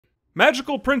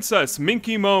Magical Princess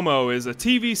Minky Momo is a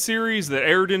TV series that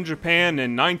aired in Japan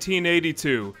in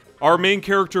 1982. Our main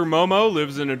character Momo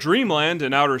lives in a dreamland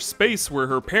in outer space where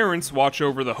her parents watch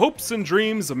over the hopes and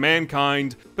dreams of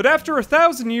mankind, but after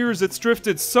 1,000 years it's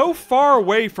drifted so far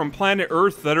away from planet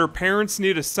Earth that her parents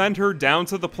need to send her down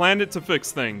to the planet to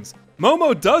fix things.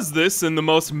 Momo does this in the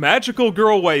most magical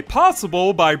girl way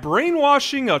possible by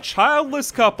brainwashing a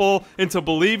childless couple into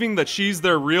believing that she's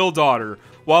their real daughter.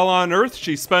 While on Earth,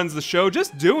 she spends the show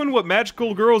just doing what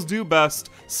magical girls do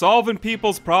best, solving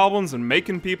people's problems and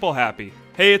making people happy.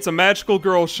 Hey, it's a magical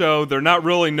girl show, they're not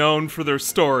really known for their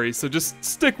story, so just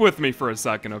stick with me for a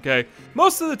second, okay?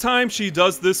 Most of the time she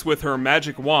does this with her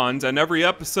magic wand, and every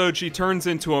episode she turns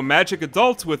into a magic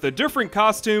adult with a different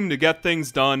costume to get things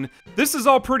done. This is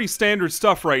all pretty standard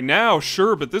stuff right now,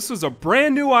 sure, but this was a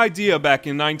brand new idea back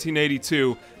in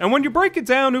 1982, and when you break it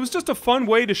down, it was just a fun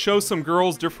way to show some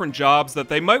girls different jobs that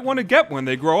they might want to get when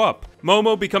they grow up.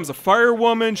 Momo becomes a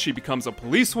firewoman, she becomes a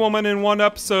policewoman in one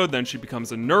episode, then she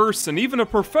becomes a nurse, and even a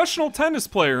professional tennis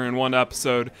player in one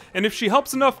episode, and if she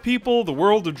helps enough people, the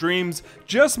world of dreams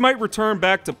just might return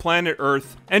back to planet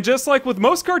Earth. And just like with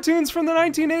most cartoons from the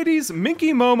 1980s,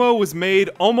 Minky Momo was made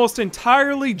almost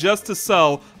entirely just to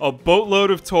sell a boatload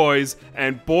of toys,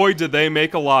 and boy did they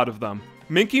make a lot of them.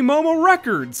 Minky Momo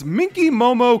records, Minky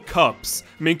Momo cups,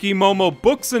 Minky Momo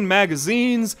books and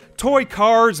magazines, toy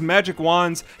cars, magic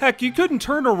wands. Heck, you couldn't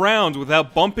turn around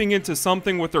without bumping into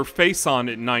something with her face on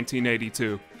it in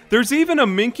 1982. There's even a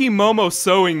Minky Momo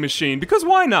sewing machine, because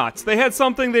why not? They had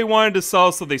something they wanted to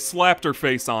sell, so they slapped her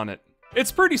face on it. It's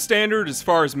pretty standard as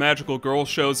far as magical girl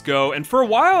shows go, and for a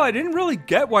while I didn't really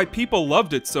get why people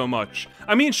loved it so much.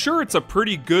 I mean, sure, it's a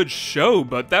pretty good show,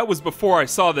 but that was before I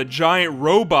saw the giant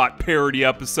robot parody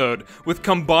episode with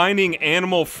combining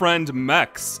animal friend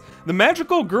mechs. The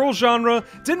magical girl genre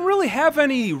didn't really have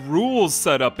any rules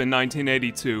set up in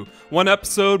 1982. One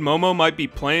episode, Momo might be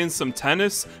playing some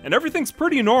tennis, and everything's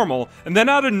pretty normal, and then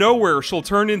out of nowhere she'll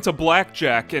turn into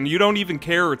blackjack, and you don't even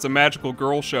care it's a magical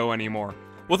girl show anymore.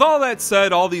 With all that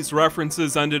said, all these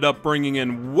references ended up bringing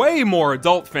in way more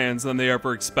adult fans than they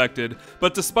ever expected,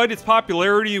 but despite its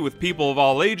popularity with people of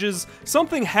all ages,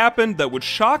 something happened that would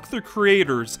shock the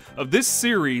creators of this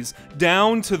series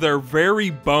down to their very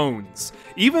bones.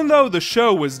 Even though the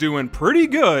show was doing pretty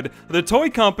good, the toy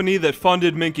company that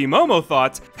funded Minky Momo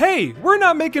thought, hey, we're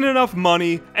not making enough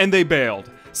money, and they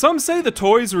bailed. Some say the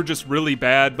toys were just really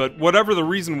bad, but whatever the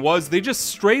reason was, they just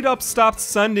straight up stopped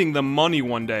sending them money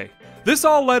one day. This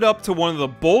all led up to one of the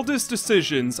boldest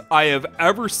decisions I have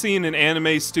ever seen an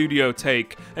anime studio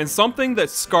take, and something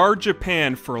that scarred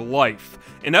Japan for life.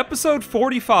 In episode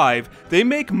 45, they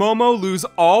make Momo lose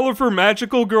all of her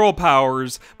magical girl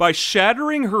powers by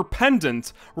shattering her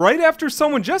pendant right after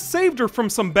someone just saved her from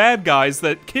some bad guys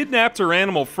that kidnapped her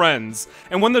animal friends.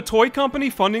 And when the toy company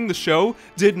funding the show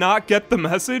did not get the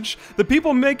message, the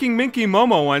people making Minky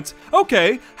Momo went,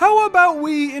 okay, how about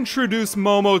we introduce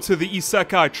Momo to the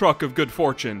isekai truck of good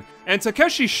fortune? And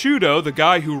Takeshi Shudo, the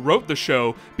guy who wrote the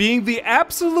show, being the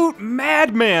absolute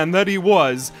madman that he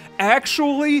was,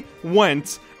 actually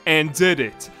went and did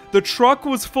it. The truck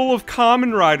was full of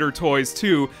Kamen Rider toys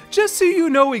too, just so you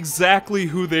know exactly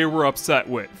who they were upset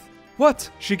with. What?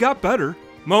 She got better.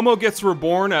 Momo gets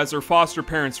reborn as her foster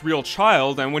parents' real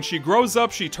child, and when she grows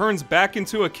up she turns back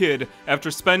into a kid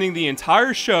after spending the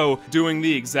entire show doing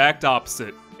the exact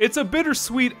opposite. It's a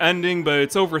bittersweet ending, but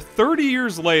it's over 30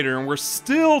 years later and we're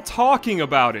still talking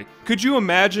about it. Could you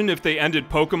imagine if they ended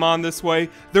Pokemon this way?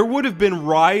 There would have been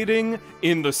rioting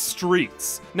in the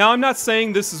streets. Now, I'm not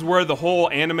saying this is where the whole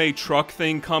anime truck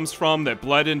thing comes from that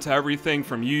bled into everything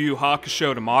from Yu Yu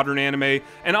Hakusho to modern anime,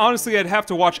 and honestly I'd have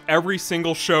to watch every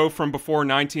single show from before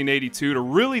 1982 to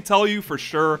really tell you for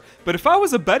sure, but if I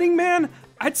was a betting man,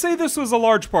 I'd say this was a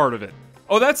large part of it.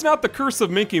 Oh, that's not the curse of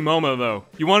Minky Momo, though.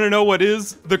 You want to know what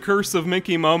is the curse of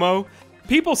Minky Momo?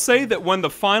 People say that when the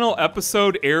final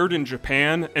episode aired in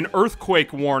Japan, an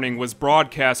earthquake warning was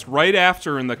broadcast right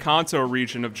after in the Kanto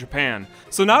region of Japan.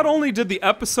 So not only did the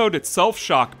episode itself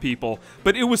shock people,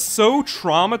 but it was so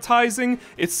traumatizing,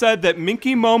 it said that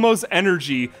Minky Momo's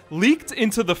energy leaked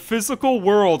into the physical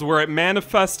world where it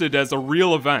manifested as a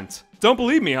real event. Don't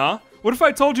believe me, huh? What if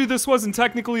I told you this wasn't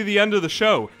technically the end of the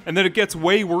show, and that it gets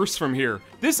way worse from here?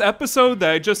 This episode that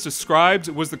I just described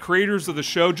was the creators of the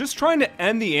show just trying to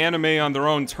end the anime on their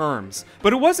own terms.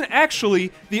 But it wasn't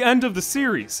actually the end of the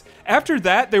series. After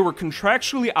that, they were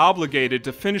contractually obligated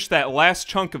to finish that last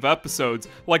chunk of episodes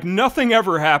like nothing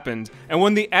ever happened, and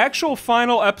when the actual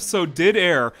final episode did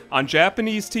air on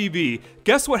Japanese TV,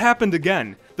 guess what happened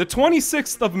again? The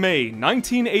 26th of May,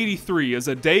 1983 is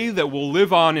a day that will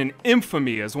live on in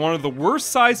infamy as one of the worst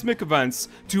seismic events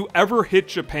to ever hit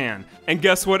Japan. And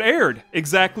guess what aired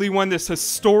exactly when this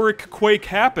historic quake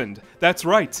happened? That's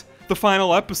right, the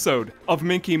final episode of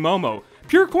Minky Momo.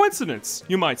 Pure coincidence,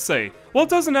 you might say. Well, it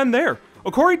doesn't end there.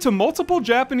 According to multiple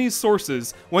Japanese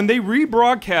sources, when they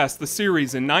rebroadcast the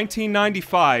series in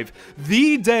 1995,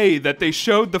 the day that they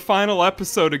showed the final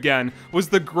episode again was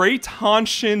the Great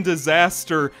Hanshin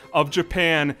Disaster of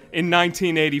Japan in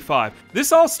 1985.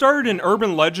 This all started an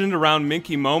urban legend around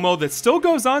Minky Momo that still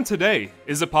goes on today.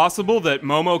 Is it possible that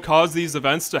Momo caused these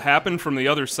events to happen from the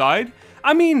other side?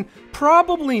 I mean,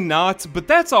 probably not, but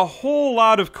that's a whole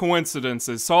lot of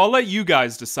coincidences, so I'll let you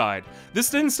guys decide. This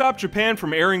didn't stop Japan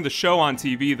from airing the show on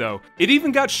TV, though. It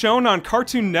even got shown on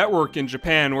Cartoon Network in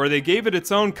Japan, where they gave it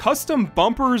its own custom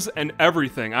bumpers and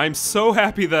everything. I'm so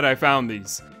happy that I found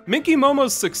these. Minky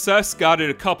Momo's success got it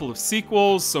a couple of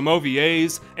sequels, some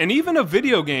OVAs, and even a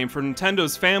video game for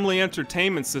Nintendo's Family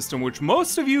Entertainment System, which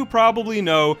most of you probably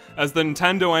know as the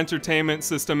Nintendo Entertainment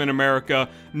System in America.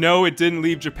 No, it didn't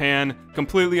leave Japan.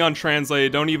 Completely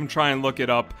untranslated, don't even try and look it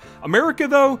up. America,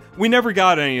 though, we never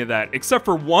got any of that, except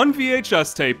for one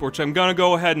VHS tape, which I'm gonna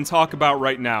go ahead and talk about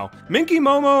right now. Minky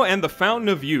Momo and the Fountain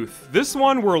of Youth. This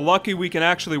one we're lucky we can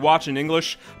actually watch in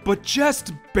English, but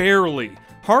just barely.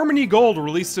 Harmony Gold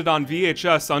released it on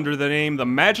VHS under the name The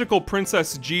Magical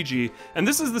Princess Gigi, and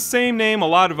this is the same name a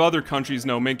lot of other countries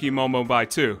know Minky Momo by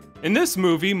too. In this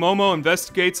movie, Momo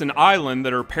investigates an island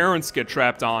that her parents get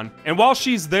trapped on, and while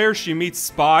she's there, she meets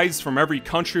spies from every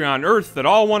country on Earth that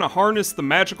all want to harness the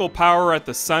magical power at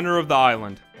the center of the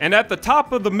island. And at the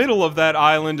top of the middle of that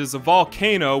island is a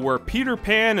volcano where Peter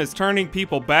Pan is turning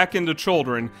people back into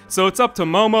children, so it's up to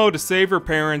Momo to save her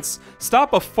parents,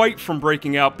 stop a fight from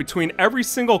breaking out between every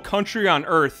single country on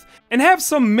Earth, and have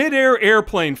some mid-air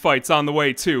airplane fights on the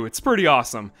way too. It's pretty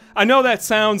awesome. I know that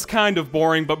sounds kind of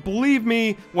boring, but believe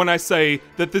me when I say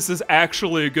that this is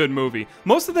actually a good movie.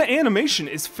 Most of the animation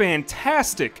is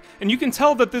fantastic, and you can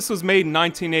tell that this was made in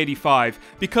 1985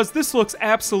 because this looks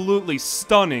absolutely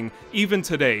stunning even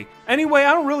today. Anyway,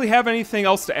 I don't really have anything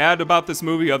else to add about this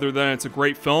movie other than it's a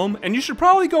great film, and you should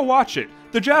probably go watch it.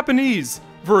 The Japanese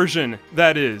version,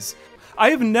 that is. I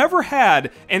have never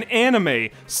had an anime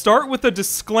start with a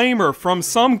disclaimer from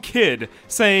some kid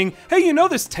saying, hey, you know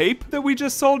this tape that we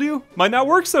just sold you? Might not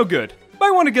work so good.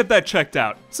 Might want to get that checked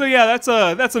out. So yeah,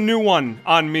 that's a new one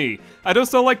on me. I'd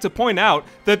also like to point out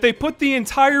that they put the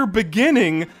entire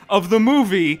beginning of the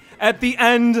movie at the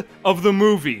end of the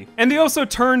movie. And they also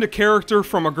turned a character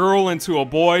from a girl into a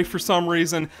boy for some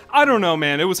reason. I don't know,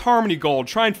 man. It was Harmony Gold.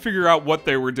 Try and figure out what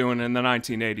they were doing in the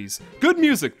 1980s. Good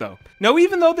music, though. Now,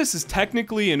 even though this is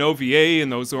technically an OVA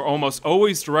and those are almost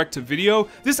always direct-to-video,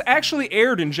 this actually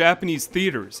aired in Japanese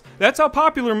theaters. That's how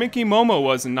popular Minky Momo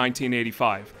was in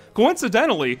 1985.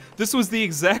 Coincidentally, this was the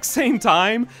exact same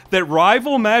time that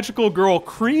rival magical girl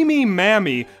Creamy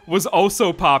Mami was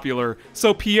also popular,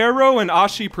 so Piero and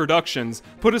Ashi Productions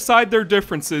put aside their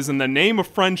differences in the name of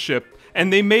friendship,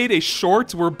 and they made a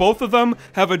short where both of them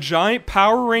have a giant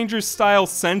Power Rangers-style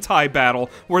Sentai battle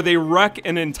where they wreck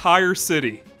an entire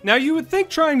city. Now, you would think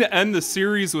trying to end the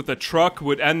series with a truck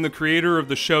would end the creator of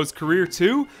the show's career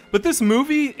too, but this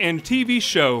movie and TV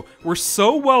show were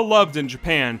so well loved in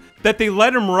Japan that they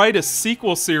let him write a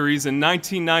sequel series in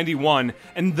 1991,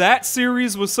 and that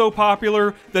series was so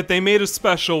popular that they made a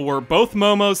special where both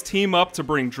Momos team up to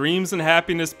bring dreams and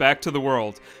happiness back to the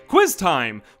world. Quiz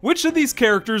time! Which of these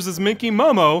characters is Minky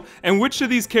Momo, and which of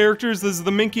these characters is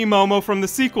the Minky Momo from the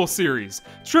sequel series?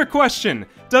 Trick question.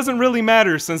 Doesn't really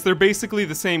matter since they're basically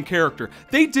the same character.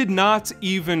 They did not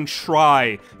even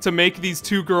try to make these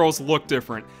two girls look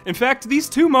different. In fact, these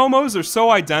two Momos are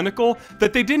so identical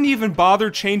that they didn't even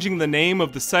bother changing the name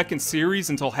of the second series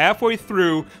until halfway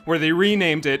through, where they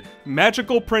renamed it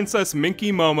Magical Princess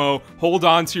Minky Momo, Hold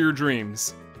On to Your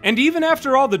Dreams. And even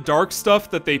after all the dark stuff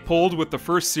that they pulled with the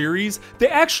first series, they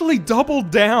actually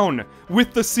doubled down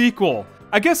with the sequel.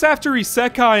 I guess after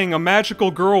isekaiing a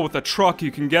magical girl with a truck,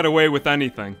 you can get away with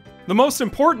anything. The most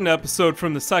important episode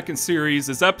from the second series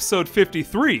is episode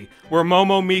 53, where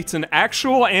Momo meets an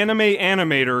actual anime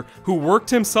animator who worked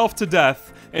himself to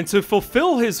death, and to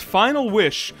fulfill his final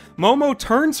wish, Momo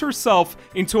turns herself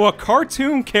into a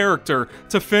cartoon character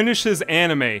to finish his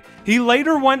anime. He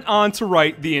later went on to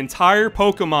write the entire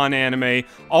Pokemon anime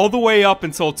all the way up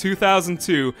until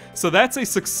 2002, so that's a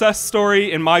success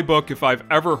story in my book if I've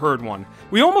ever heard one.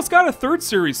 We almost got a third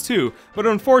series too, but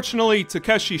unfortunately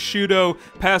Takeshi Shudo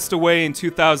passed away in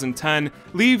 2010,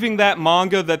 leaving that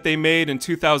manga that they made in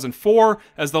 2004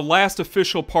 as the last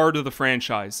official part of the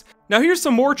franchise. Now here's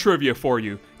some more trivia for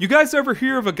you. You guys ever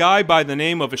hear of a guy by the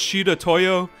name of Ishida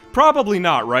Toyo? Probably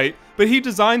not, right? But he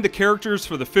designed the characters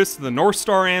for the Fist of the North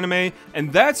Star anime,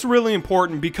 and that's really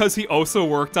important because he also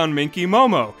worked on Minky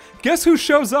Momo. Guess who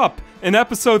shows up in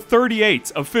episode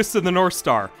 38 of Fist of the North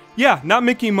Star? Yeah, not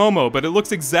Minky Momo, but it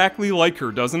looks exactly like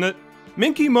her, doesn't it?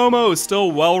 Minky Momo is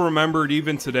still well remembered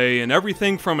even today, and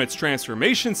everything from its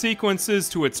transformation sequences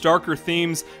to its darker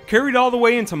themes carried all the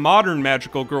way into modern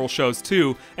magical girl shows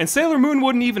too, and Sailor Moon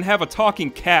wouldn't even have a talking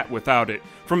cat without it.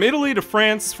 From Italy to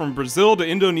France, from Brazil to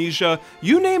Indonesia,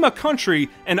 you name a country,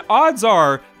 and odds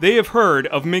are they have heard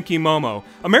of Minky Momo.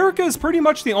 America is pretty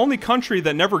much the only country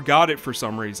that never got it for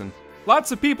some reason.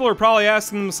 Lots of people are probably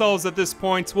asking themselves at this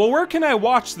point, well, where can I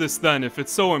watch this then if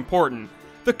it's so important?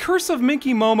 The curse of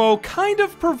Minky Momo kind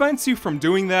of prevents you from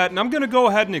doing that, and I'm going to go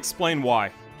ahead and explain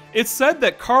why. It's said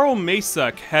that Carl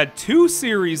Macek had 2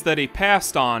 series that he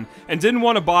passed on and didn't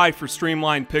want to buy for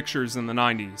Streamline Pictures in the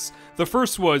 90s. The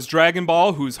first was Dragon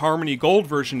Ball, whose Harmony Gold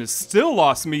version is still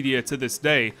lost media to this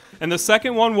day, and the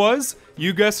second one was,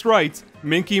 you guessed right,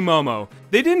 Minky Momo.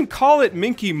 They didn't call it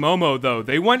Minky Momo though,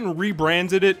 they went and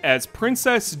rebranded it as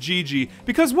Princess Gigi,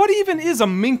 because what even is a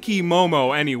Minky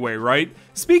Momo anyway, right?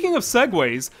 Speaking of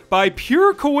segues, by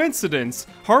pure coincidence,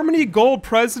 Harmony Gold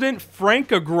president Frank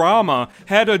Agrama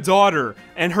had a daughter,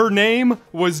 and her name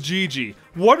was Gigi.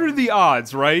 What are the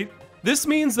odds, right? This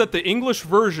means that the English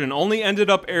version only ended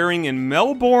up airing in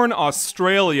Melbourne,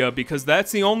 Australia, because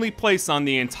that's the only place on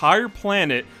the entire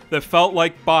planet that felt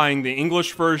like buying the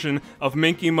English version of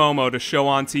Minky Momo to show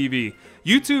on TV.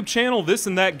 YouTube channel This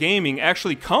and That Gaming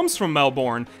actually comes from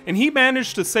Melbourne, and he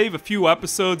managed to save a few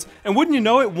episodes, and wouldn't you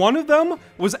know it, one of them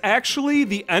was actually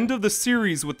the end of the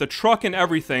series with the truck and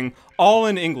everything, all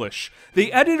in English.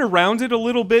 They edited around it a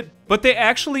little bit, but they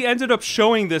actually ended up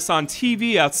showing this on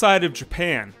TV outside of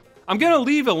Japan. I'm gonna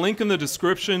leave a link in the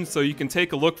description so you can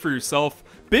take a look for yourself.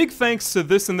 Big thanks to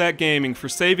This and That Gaming for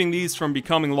saving these from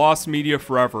becoming lost media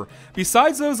forever.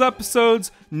 Besides those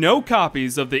episodes, no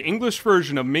copies of the English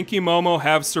version of Minky Momo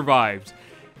have survived.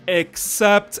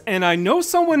 Except, and I know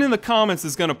someone in the comments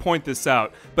is gonna point this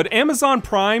out, but Amazon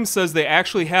Prime says they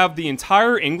actually have the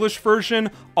entire English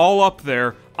version all up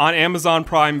there on Amazon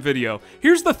Prime Video.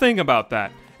 Here's the thing about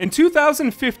that. In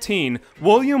 2015,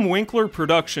 William Winkler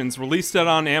Productions released it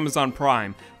on Amazon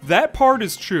Prime. That part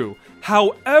is true.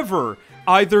 However,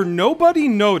 either nobody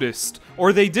noticed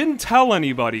or they didn't tell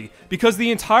anybody because the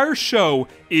entire show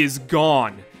is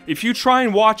gone. If you try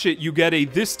and watch it, you get a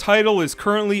 "this title is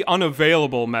currently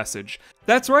unavailable" message.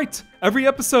 That's right, every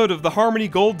episode of the Harmony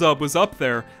Gold dub was up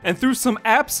there, and through some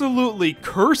absolutely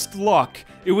cursed luck,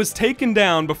 it was taken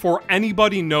down before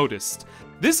anybody noticed.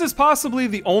 This is possibly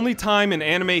the only time in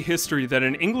anime history that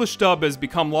an English dub has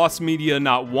become lost media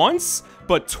not once,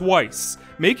 but twice,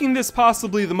 making this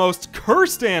possibly the most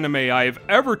cursed anime I have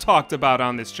ever talked about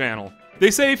on this channel.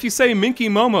 They say if you say Minky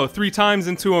Momo 3 times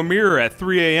into a mirror at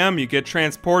 3 AM, you get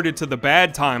transported to the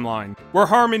bad timeline, where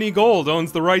Harmony Gold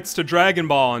owns the rights to Dragon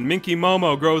Ball and Minky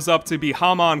Momo grows up to be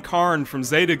Hamon Karn from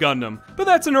Zeta Gundam, but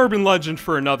that's an urban legend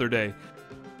for another day.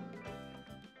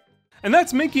 And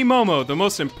that's Minky Momo, the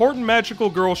most important magical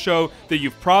girl show that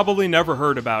you've probably never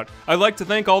heard about. I'd like to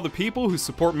thank all the people who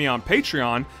support me on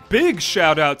Patreon. Big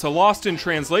shout out to Lost in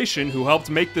Translation who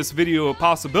helped make this video a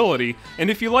possibility.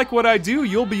 And if you like what I do,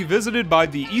 you'll be visited by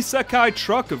the Isekai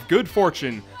Truck of Good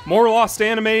Fortune. More lost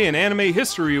anime and anime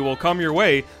history will come your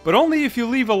way, but only if you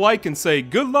leave a like and say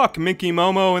 "Good luck, Minky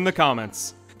Momo" in the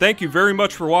comments. Thank you very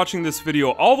much for watching this video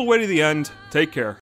all the way to the end. Take care.